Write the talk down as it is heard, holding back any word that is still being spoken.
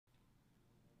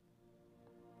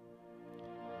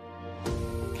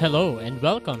Hello and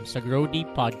welcome sa Grow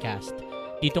Deep Podcast.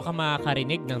 Dito ka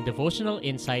makakarinig ng devotional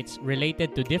insights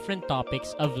related to different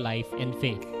topics of life and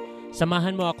faith.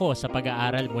 Samahan mo ako sa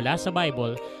pag-aaral mula sa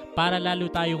Bible para lalo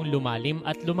tayong lumalim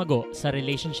at lumago sa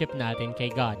relationship natin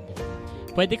kay God.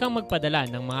 Pwede kang magpadala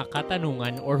ng mga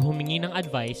katanungan or humingi ng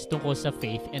advice tungkol sa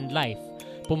faith and life.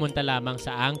 Pumunta lamang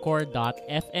sa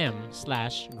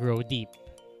anchor.fm/growdeep.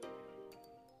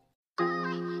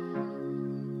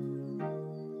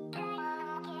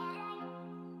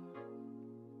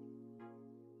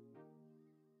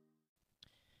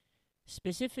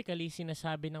 Specifically,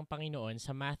 sinasabi ng Panginoon sa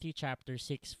Matthew chapter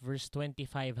 6 verse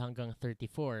 25 hanggang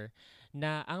 34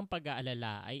 na ang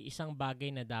pag-aalala ay isang bagay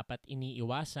na dapat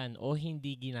iniiwasan o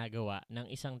hindi ginagawa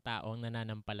ng isang taong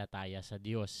nananampalataya sa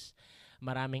Diyos.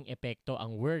 Maraming epekto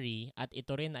ang worry at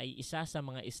ito rin ay isa sa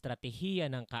mga estratehiya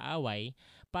ng kaaway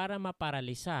para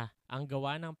maparalisa ang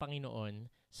gawa ng Panginoon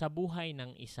sa buhay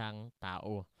ng isang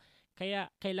tao.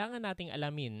 Kaya kailangan nating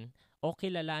alamin o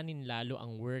kilalanin lalo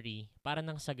ang worry para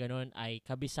nang sa ganon ay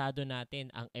kabisado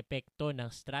natin ang epekto ng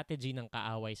strategy ng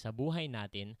kaaway sa buhay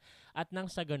natin at nang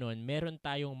sa ganon meron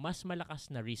tayong mas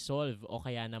malakas na resolve o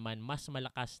kaya naman mas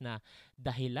malakas na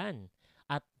dahilan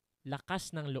at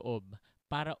lakas ng loob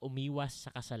para umiwas sa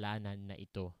kasalanan na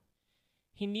ito.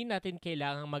 Hindi natin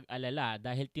kailangang mag-alala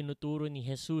dahil tinuturo ni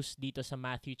Jesus dito sa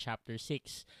Matthew chapter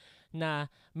 6 na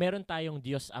meron tayong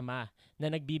Diyos Ama na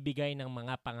nagbibigay ng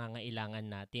mga pangangailangan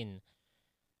natin.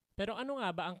 Pero ano nga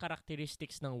ba ang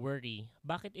characteristics ng worry?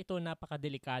 Bakit ito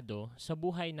napakadelikado sa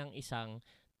buhay ng isang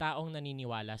taong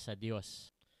naniniwala sa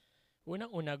Diyos?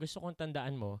 Unang-una, gusto kong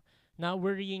tandaan mo na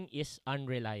worrying is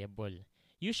unreliable.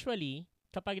 Usually,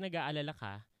 kapag nag-aalala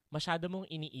ka, masyado mong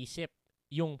iniisip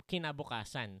yung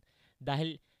kinabukasan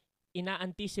dahil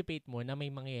ina-anticipate mo na may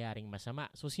mangyayaring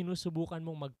masama. So sinusubukan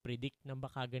mong mag-predict ng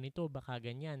baka ganito, baka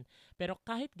ganyan. Pero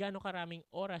kahit gaano karaming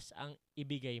oras ang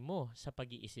ibigay mo sa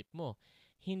pag-iisip mo,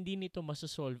 hindi nito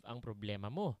masosolve ang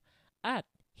problema mo. At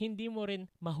hindi mo rin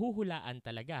mahuhulaan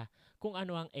talaga kung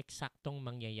ano ang eksaktong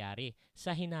mangyayari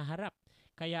sa hinaharap.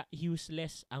 Kaya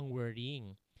useless ang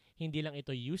worrying. Hindi lang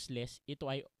ito useless, ito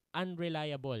ay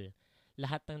unreliable.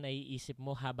 Lahat ng naiisip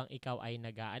mo habang ikaw ay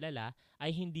nag-aalala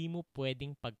ay hindi mo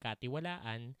pwedeng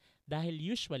pagkatiwalaan dahil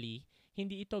usually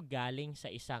hindi ito galing sa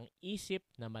isang isip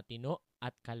na matino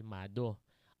at kalmado.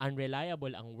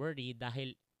 Unreliable ang worry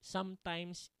dahil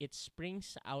sometimes it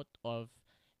springs out of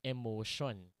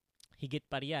emotion. Higit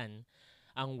pa riyan,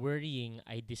 ang worrying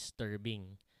ay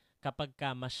disturbing. Kapag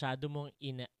ka masyado mong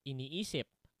iniisip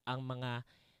ang mga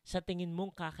sa tingin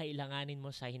mong kakailanganin mo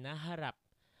sa hinaharap,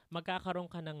 magkakaroon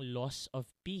ka ng loss of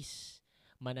peace.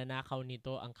 Mananakaw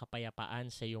nito ang kapayapaan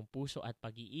sa iyong puso at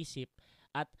pag-iisip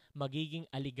at magiging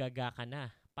aligaga ka na.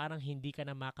 Parang hindi ka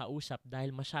na makausap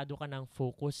dahil masyado ka nang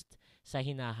focused sa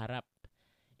hinaharap.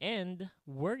 And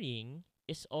worrying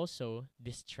is also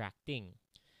distracting.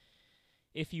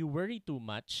 If you worry too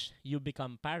much, you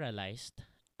become paralyzed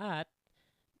at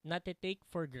natitake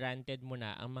for granted mo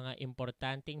na ang mga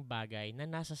importanteng bagay na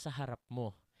nasa sa harap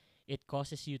mo. It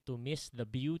causes you to miss the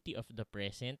beauty of the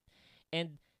present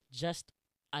and just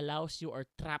allows you or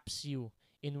traps you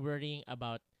in worrying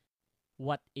about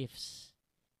what ifs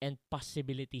and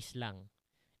possibilities lang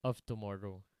of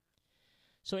tomorrow.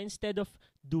 So instead of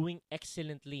doing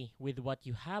excellently with what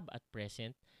you have at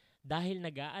present, dahil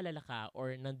nag-aalala ka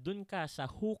or nandun ka sa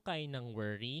hukay ng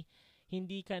worry,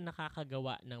 hindi ka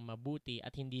nakakagawa ng mabuti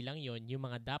at hindi lang yon, yung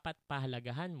mga dapat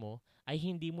pahalagahan mo ay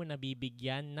hindi mo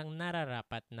nabibigyan ng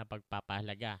nararapat na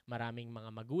pagpapahalaga. Maraming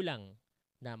mga magulang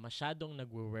na masyadong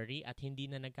nagwo-worry at hindi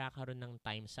na nagkakaroon ng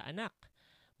time sa anak.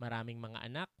 Maraming mga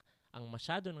anak ang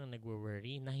masyado nang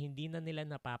nagwo-worry na hindi na nila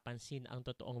napapansin ang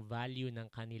totoong value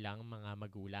ng kanilang mga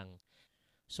magulang.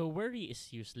 So worry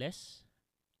is useless,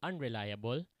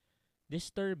 unreliable,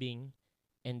 disturbing,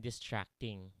 and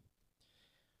distracting.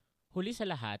 Huli sa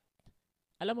lahat,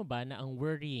 alam mo ba na ang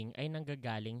worrying ay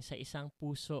nanggagaling sa isang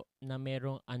puso na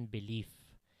merong unbelief?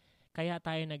 Kaya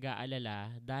tayo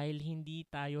nag-aalala dahil hindi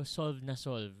tayo solve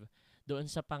doon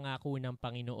sa pangako ng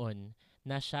Panginoon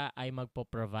na siya ay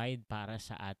magpo-provide para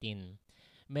sa atin.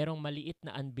 Merong maliit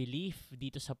na unbelief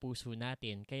dito sa puso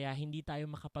natin kaya hindi tayo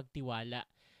makapagtiwala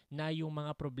na yung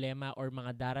mga problema or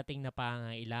mga darating na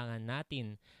pangangailangan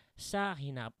natin sa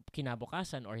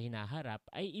kinabukasan or hinaharap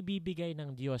ay ibibigay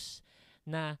ng Diyos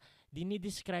na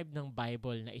dinidescribe ng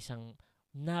Bible na isang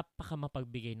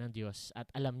napakamapagbigay ng Diyos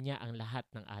at alam niya ang lahat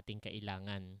ng ating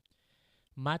kailangan.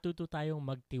 Matuto tayong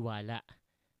magtiwala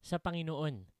sa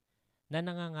Panginoon na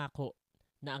nangangako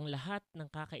na ang lahat ng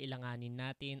kakailanganin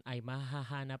natin ay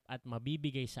mahahanap at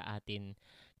mabibigay sa atin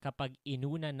kapag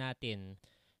inuna natin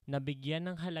na bigyan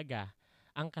ng halaga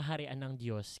ang kaharian ng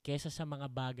Diyos kesa sa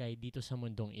mga bagay dito sa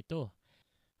mundong ito?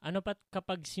 Ano pat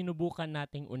kapag sinubukan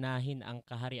nating unahin ang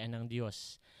kaharian ng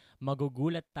Diyos,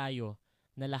 magugulat tayo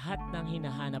na lahat ng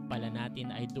hinahanap pala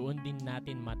natin ay doon din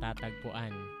natin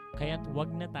matatagpuan. Kaya't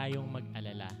huwag na tayong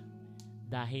mag-alala.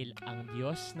 Dahil ang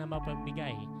Diyos na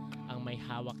mapagbigay ang may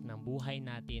hawak ng buhay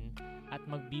natin at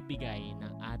magbibigay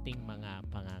ng ating mga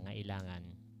pangangailangan.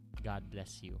 God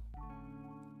bless you.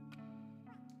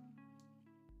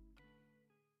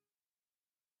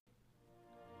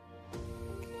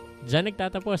 Diyan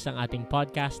nagtatapos ang ating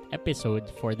podcast episode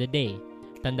for the day.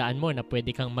 Tandaan mo na pwede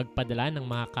kang magpadala ng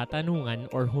mga katanungan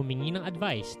or humingi ng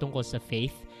advice tungkol sa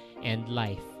faith and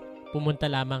life. Pumunta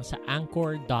lamang sa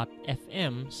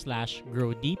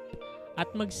anchor.fm/growdeep at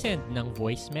mag-send ng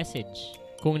voice message.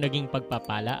 Kung naging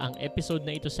pagpapala ang episode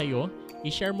na ito sa iyo,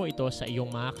 i-share mo ito sa iyong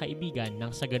mga kaibigan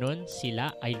nang sa ganon sila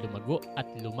ay lumago at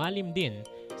lumalim din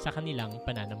sa kanilang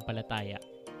pananampalataya.